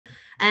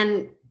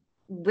And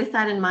with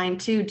that in mind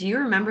too, do you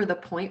remember the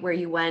point where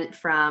you went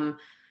from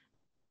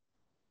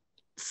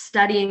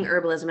studying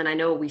herbalism, and I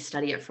know we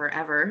study it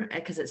forever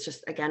because it's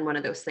just, again, one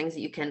of those things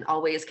that you can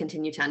always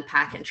continue to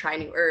unpack and try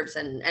new herbs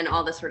and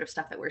all this sort of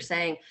stuff that we're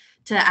saying,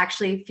 to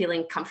actually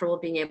feeling comfortable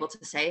being able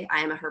to say I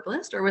am a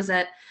herbalist? Or was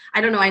it,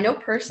 I don't know, I know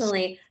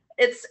personally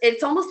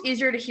it's almost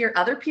easier to hear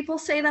other people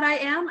say that I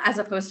am as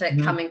opposed to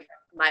it coming from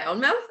my own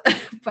mouth.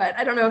 But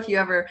I don't know if you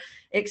ever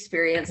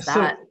experienced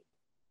that.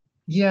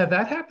 Yeah,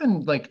 that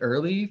happened like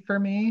early for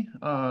me,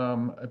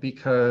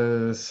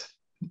 because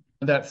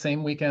that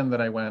same weekend that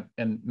I went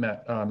and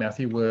met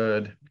Matthew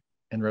Wood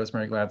and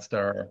Rosemary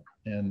Gladstar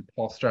and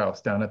Paul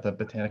Strauss down at the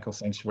Botanical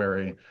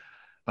Sanctuary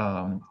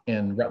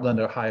in Rutland,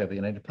 Ohio, the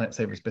United Plant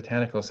Savers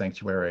Botanical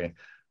Sanctuary.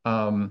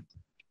 That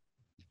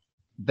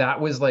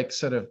was like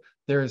sort of,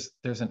 there's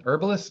an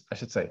herbalist, I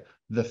should say,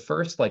 the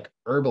first like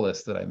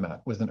herbalist that I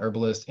met was an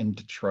herbalist in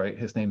Detroit.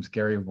 His name's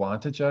Gary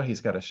Wantaja. He's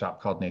got a shop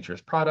called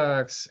Nature's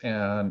Products,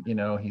 and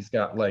he's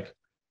got like,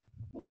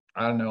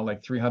 I don't know,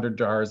 like 300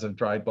 jars of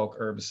dried bulk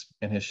herbs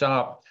in his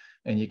shop.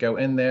 And you go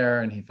in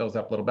there and he fills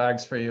up little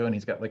bags for you, and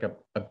he's got like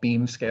a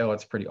beam scale.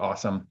 It's pretty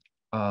awesome.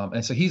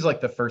 And so he's like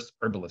the first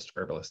herbalist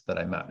that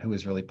I met who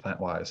was really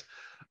plant-wise.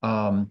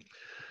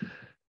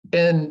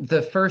 And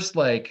the first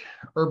like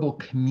herbal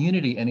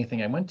community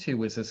anything I went to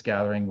was this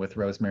gathering with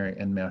Rosemary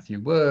and Matthew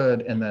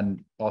Wood, and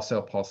then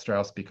also Paul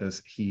Strauss,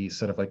 because he's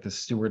sort of like the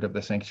steward of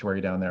the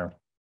sanctuary down there.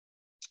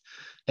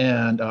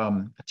 And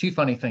two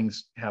funny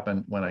things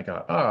happened when I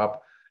got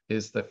up.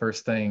 Is the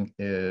first thing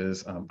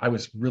is I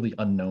was really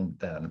unknown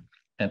then.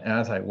 And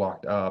as I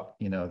walked up,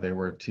 there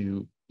were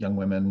two young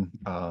women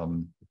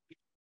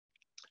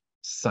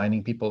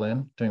signing people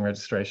in, doing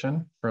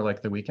registration for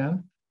like the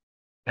weekend.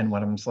 And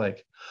one of them's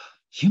like,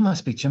 "You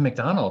must be Jim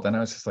McDonald." And I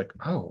was just like,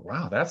 "Oh,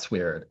 wow, that's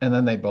weird." And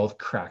then they both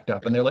cracked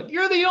up and they're like,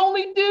 "You're the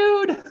only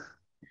dude,"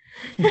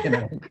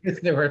 because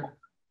there were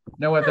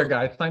no other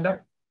guys signed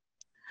up.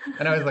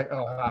 And I was like,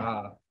 "Oh,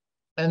 haha."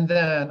 And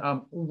then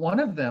one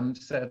of them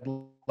said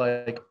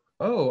like,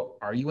 "Oh,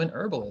 are you an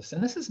herbalist?"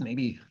 And this is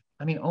maybe,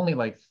 only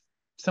like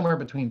somewhere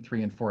between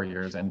 3 and 4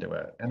 years into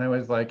it. And I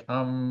was like,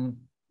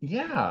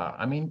 yeah,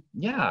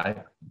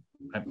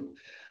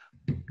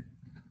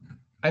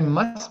 I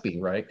must be,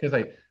 right? Because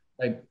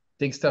I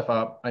dig stuff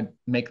up, I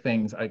make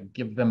things, I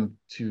give them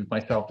to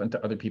myself and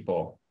to other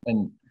people.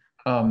 And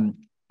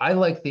I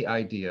like the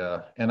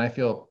idea, and I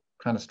feel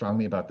kind of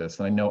strongly about this,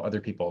 and I know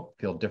other people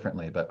feel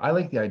differently, but I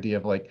like the idea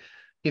of like,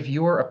 if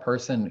you're a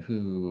person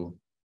who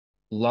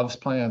loves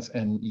plants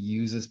and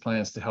uses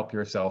plants to help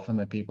yourself and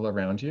the people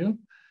around you,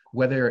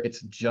 whether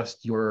it's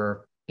just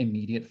your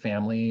immediate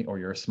family or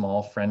your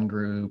small friend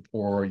group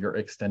or your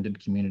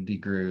extended community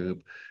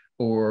group,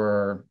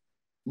 or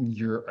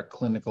you're a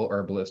clinical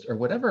herbalist or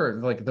whatever,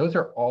 like those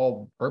are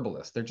all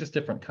herbalists. They're just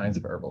different kinds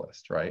of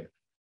herbalists, right?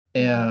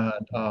 And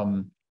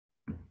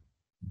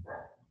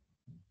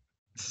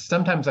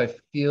sometimes I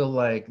feel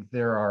like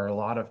there are a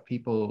lot of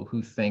people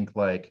who think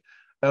like,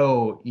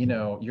 oh,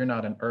 you're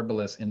not an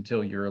herbalist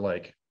until you're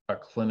like a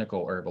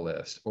clinical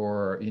herbalist,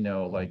 or,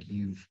 like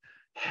you've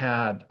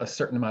had a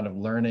certain amount of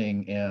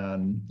learning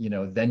and,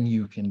 then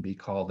you can be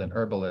called an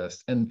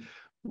herbalist. And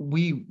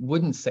we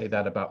wouldn't say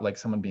that about like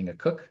someone being a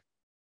cook.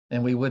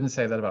 And we wouldn't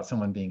say that about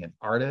someone being an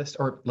artist,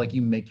 or like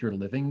you make your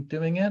living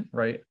doing it,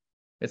 right?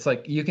 It's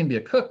like you can be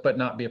a cook, but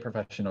not be a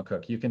professional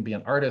cook. You can be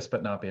an artist,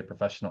 but not be a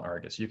professional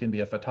artist. You can be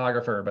a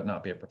photographer, but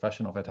not be a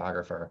professional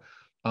photographer.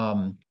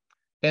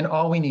 And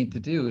all we need to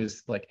do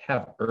is like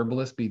have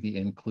herbalist be the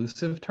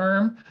inclusive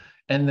term.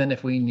 And then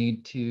if we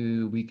need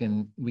to, we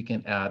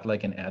can add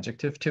like an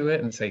adjective to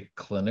it and say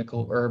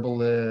clinical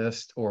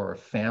herbalist or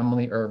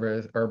family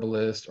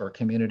herbalist or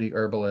community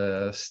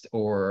herbalist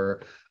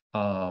or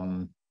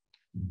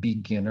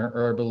beginner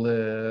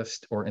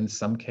herbalist, or in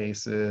some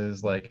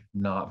cases like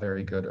not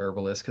very good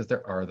herbalist, because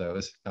there are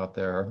those out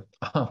there.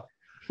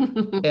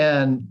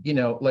 And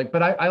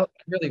but I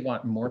really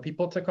want more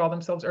people to call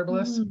themselves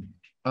herbalists,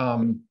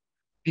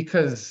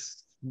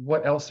 because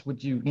what else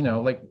would you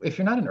like, if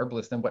you're not an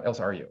herbalist, then what else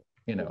are you?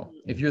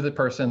 If you're the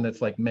person that's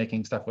like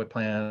making stuff with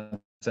plants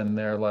and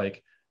they're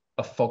like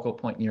a focal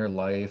point in your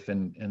life,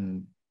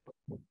 and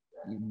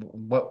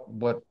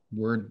what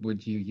word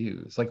would you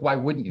use? Like, why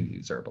wouldn't you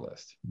use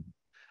herbalist?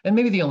 And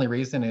maybe the only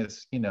reason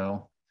is,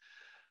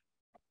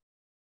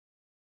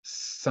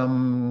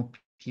 some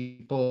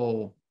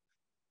people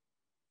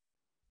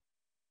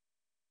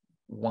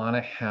want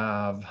to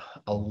have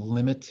a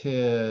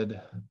limited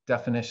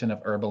definition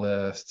of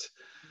herbalist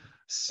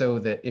so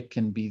that it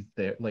can be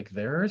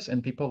theirs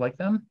and people like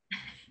them,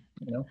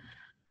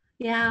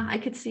 Yeah, I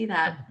could see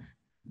that.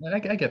 I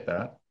get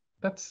that.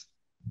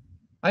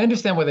 I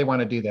understand why they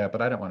want to do that,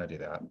 but I don't want to do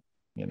that.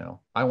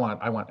 I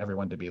want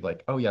everyone to be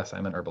like, oh yes,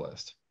 I'm an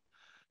herbalist.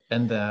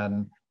 And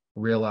then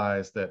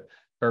realize that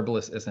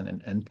herbalist isn't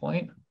an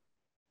endpoint.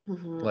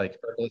 Like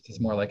herbalist is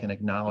more like an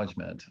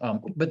acknowledgement.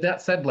 But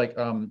that said, like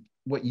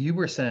what you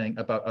were saying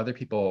about other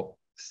people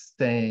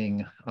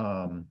saying,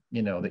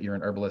 that you're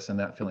an herbalist and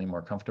that feeling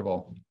more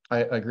comfortable, I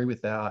agree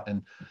with that.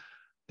 And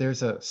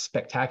there's a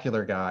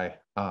spectacular guy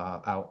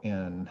out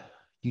in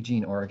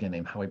Eugene, Oregon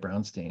named Howie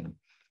Brownstein.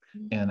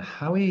 And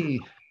Howie,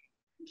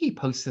 he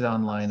posted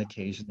online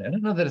occasionally. I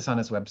don't know that it's on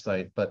his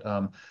website, but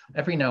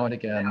every now and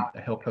again,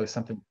 he'll post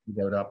something he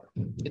wrote up.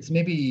 It's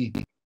maybe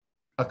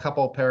a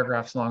couple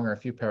paragraphs long or a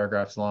few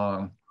paragraphs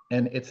long.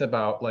 And it's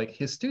about like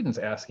his students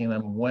asking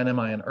them, when am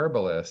I an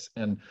herbalist?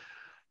 And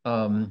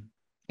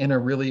in a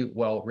really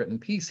well-written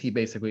piece, he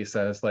basically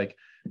says like,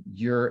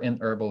 you're an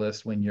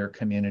herbalist when your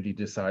community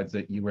decides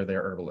that you were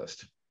their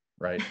herbalist,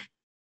 right?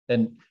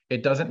 And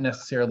it doesn't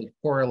necessarily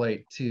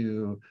correlate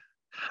to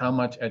how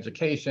much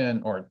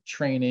education or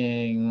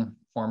training,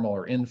 formal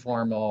or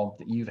informal,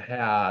 that you've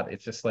had.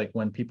 It's just like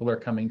when people are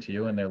coming to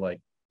you and they're like,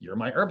 you're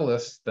my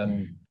herbalist,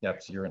 then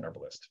yes, you're an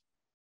herbalist.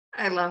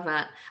 I love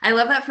that. I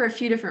love that for a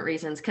few different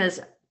reasons, because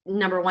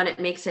number one, it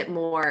makes it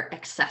more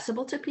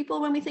accessible to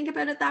people when we think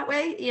about it that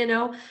way, you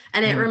know,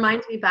 and it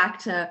reminds me back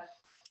to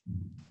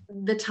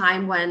the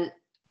time when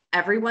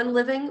everyone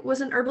living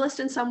was an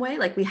herbalist in some way.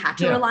 Like we had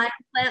to rely on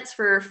plants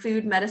for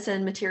food,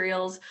 medicine,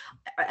 materials,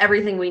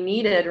 everything we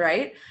needed,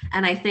 right?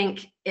 And I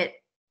think it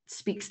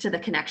speaks to the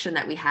connection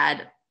that we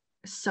had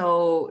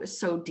so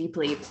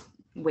deeply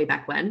way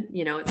back when.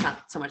 You know, it's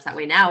not so much that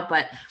way now,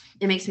 but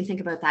it makes me think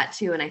about that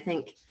too. And I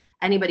think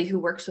anybody who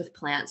works with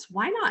plants,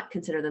 why not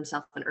consider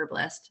themselves an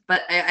herbalist?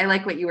 But I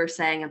like what you were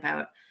saying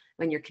about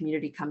when your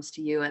community comes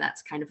to you, and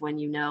that's kind of when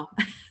you know.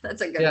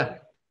 That's a good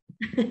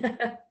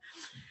one.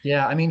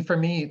 Yeah, I mean, for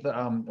me,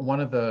 one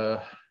of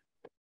the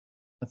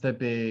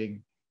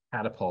big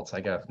catapults,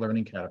 I guess,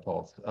 learning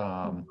catapults,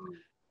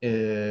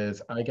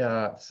 is I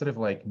got sort of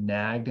like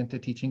nagged into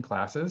teaching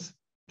classes.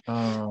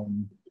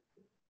 And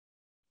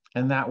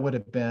that would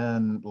have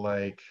been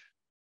like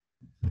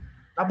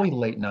probably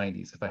late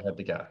 90s, if I had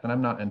to guess. And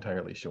I'm not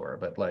entirely sure,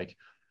 but like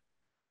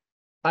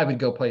I would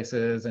go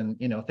places and,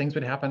 you know, things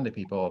would happen to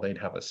people. They'd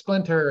have a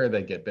splinter,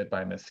 they'd get bit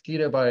by a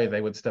mosquito bite,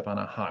 they would step on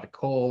a hot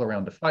coal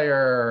around a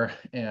fire,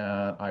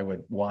 and I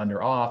would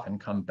wander off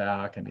and come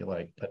back and be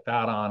like, put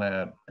that on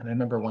it. And I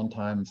remember one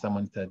time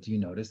someone said, do you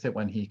notice it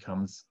when he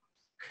comes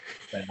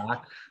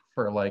back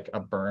for like a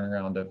burn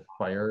around a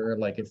fire?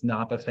 Like it's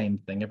not the same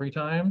thing every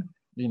time,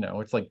 you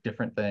know, it's like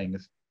different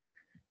things.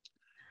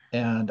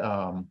 And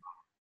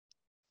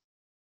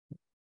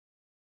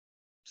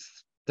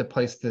the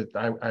place that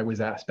I was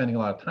at spending a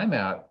lot of time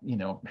at, you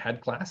know,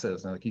 had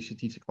classes and like, you should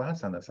teach a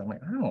class on this. I'm like,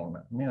 I don't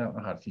know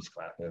how to teach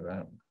classes. I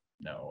don't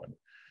know.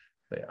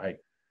 And I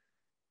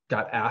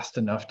got asked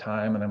enough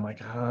time and I'm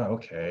like, oh,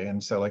 okay.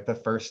 And so like the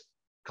first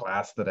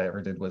class that I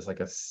ever did was like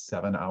a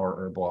 7-hour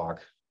herb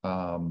walk.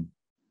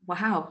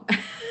 Wow.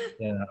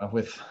 Yeah,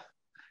 it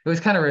was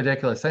kind of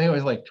ridiculous. I think it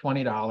was like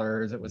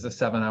 $20. It was a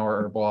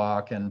 7-hour herb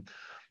walk. And,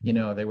 you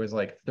know, there was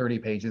like 30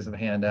 pages of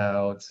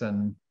handouts.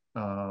 And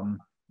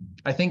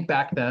I think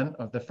back then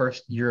of the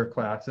first year of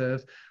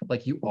classes,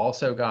 like you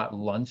also got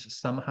lunch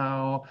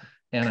somehow.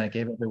 And I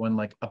gave everyone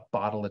like a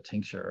bottle of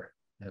tincture.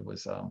 It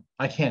was,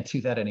 I can't do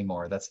that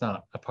anymore. That's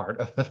not a part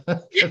of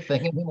the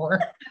thing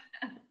anymore.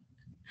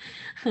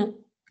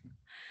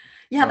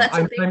 Yeah, that's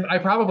I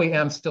probably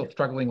am still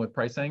struggling with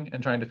pricing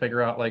and trying to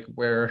figure out like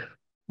where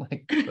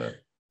like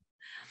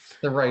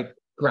the right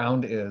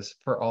ground is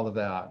for all of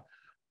that.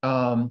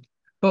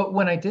 But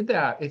when I did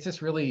that, it's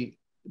just really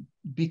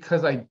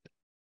because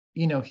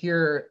you know,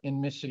 here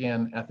in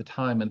Michigan at the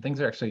time, and things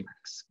are actually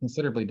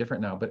considerably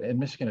different now, but in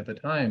Michigan at the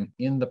time,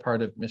 in the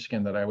part of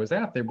Michigan that I was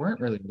at, there weren't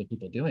really the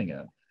people doing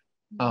it.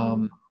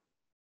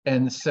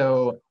 And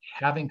so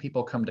having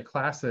people come to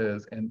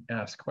classes and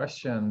ask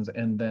questions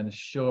and then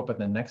show up in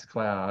the next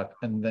class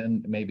and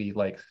then maybe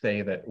like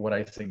say that what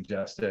I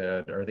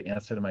suggested or the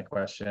answer to my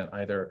question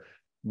either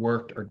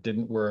worked or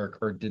didn't work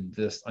or did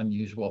this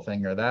unusual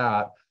thing or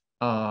that,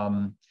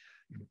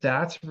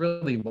 that's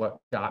really what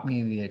got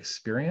me the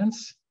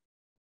experience.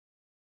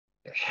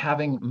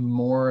 Having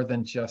more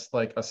than just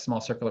like a small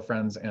circle of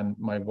friends and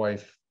my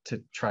wife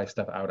to try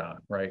stuff out on,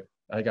 right?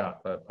 I got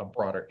a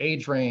broader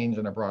age range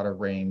and a broader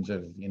range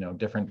of, you know,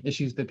 different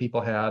issues that people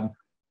had.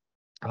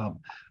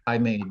 I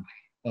made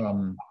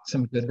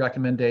some good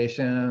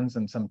recommendations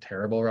and some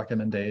terrible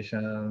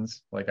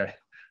recommendations. Like I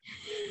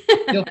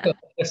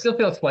still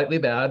feel slightly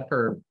bad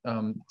for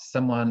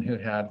someone who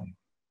had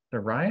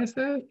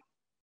psoriasis.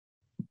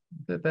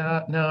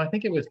 No, I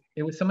think it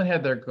was someone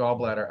had their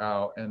gallbladder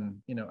out,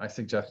 and you know I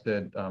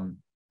suggested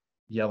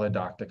yellow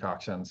dock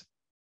decoctions,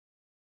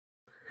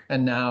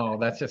 and now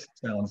that just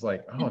sounds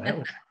like, oh, that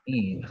was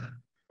mean.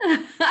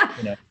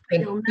 You know,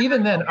 and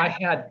even then I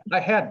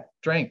had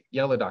drank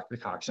yellow dock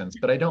decoctions,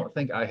 but I don't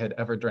think I had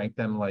ever drank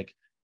them like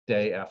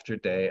day after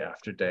day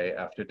after day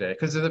after day,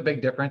 because there's a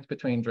big difference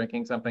between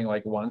drinking something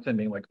like once and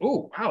being like,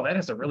 oh wow, that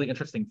has a really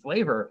interesting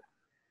flavor,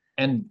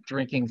 and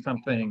drinking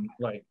something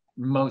like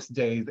most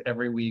days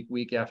every week,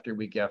 week after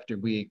week after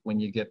week, when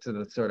you get to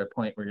the sort of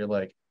point where you're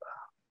like,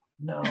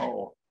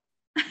 oh,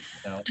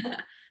 no.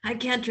 I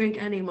can't drink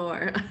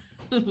anymore.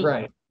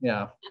 Right.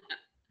 Yeah.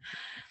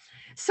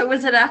 So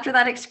was it after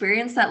that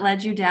experience that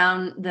led you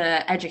down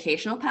the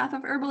educational path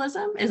of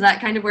herbalism? Is that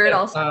kind of where it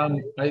all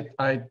started?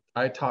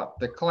 I taught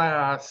the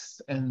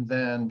class, and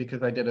then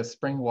because I did a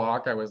spring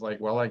walk, I was like,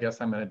 well, I guess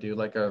I'm going to do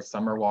like a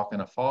summer walk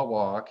and a fall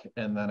walk.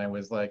 And then I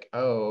was like,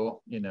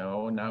 oh,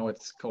 now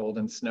it's cold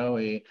and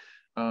snowy.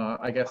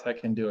 I guess I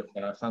can do a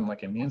class on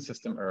like immune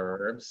system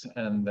herbs.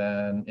 And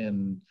then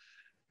in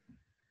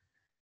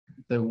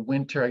the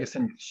winter, I guess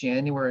in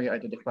January, I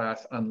did a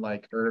class on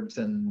like herbs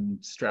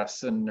and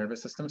stress and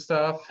nervous system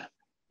stuff.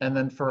 And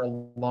then for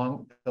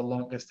the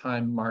longest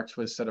time, March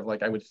was sort of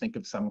like I would think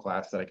of some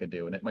class that I could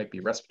do, and it might be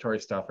respiratory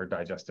stuff or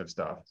digestive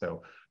stuff.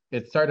 So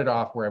it started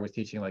off where I was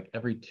teaching like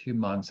every 2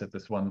 months at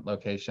this one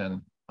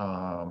location,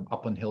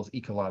 Upland Hills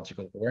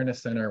Ecological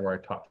Awareness Center, where I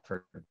taught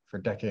for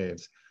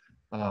decades.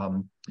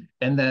 And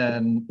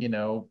then,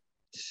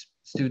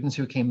 students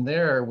who came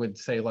there would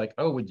say like,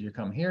 oh, would you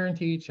come here and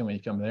teach? And would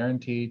you come there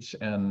and teach?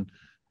 And,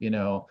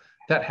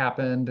 that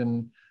happened.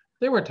 And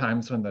there were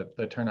times when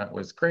the turnout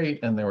was great.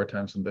 And there were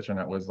times when the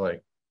turnout was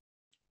like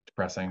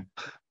depressing,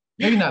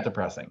 maybe not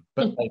depressing,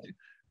 but like,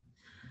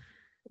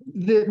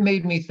 that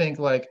made me think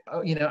like,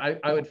 oh,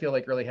 I would feel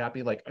like really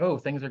happy, like, oh,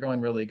 things are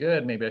going really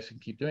good. Maybe I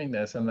should keep doing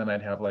this. And then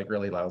I'd have like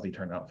really lousy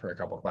turnout for a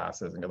couple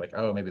classes and go like,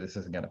 oh, maybe this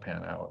isn't going to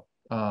pan out.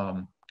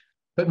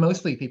 But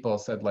mostly people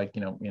said like,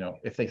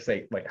 if they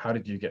say like, how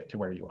did you get to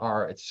where you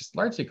are? It's just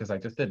largely because I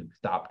just didn't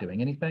stop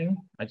doing anything.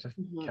 I just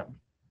kept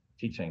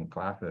teaching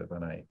classes,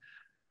 and I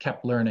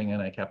kept learning,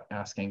 and I kept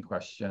asking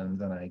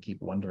questions, and I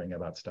keep wondering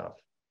about stuff.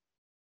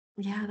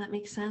 Yeah, that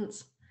makes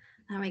sense.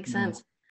 That makes sense.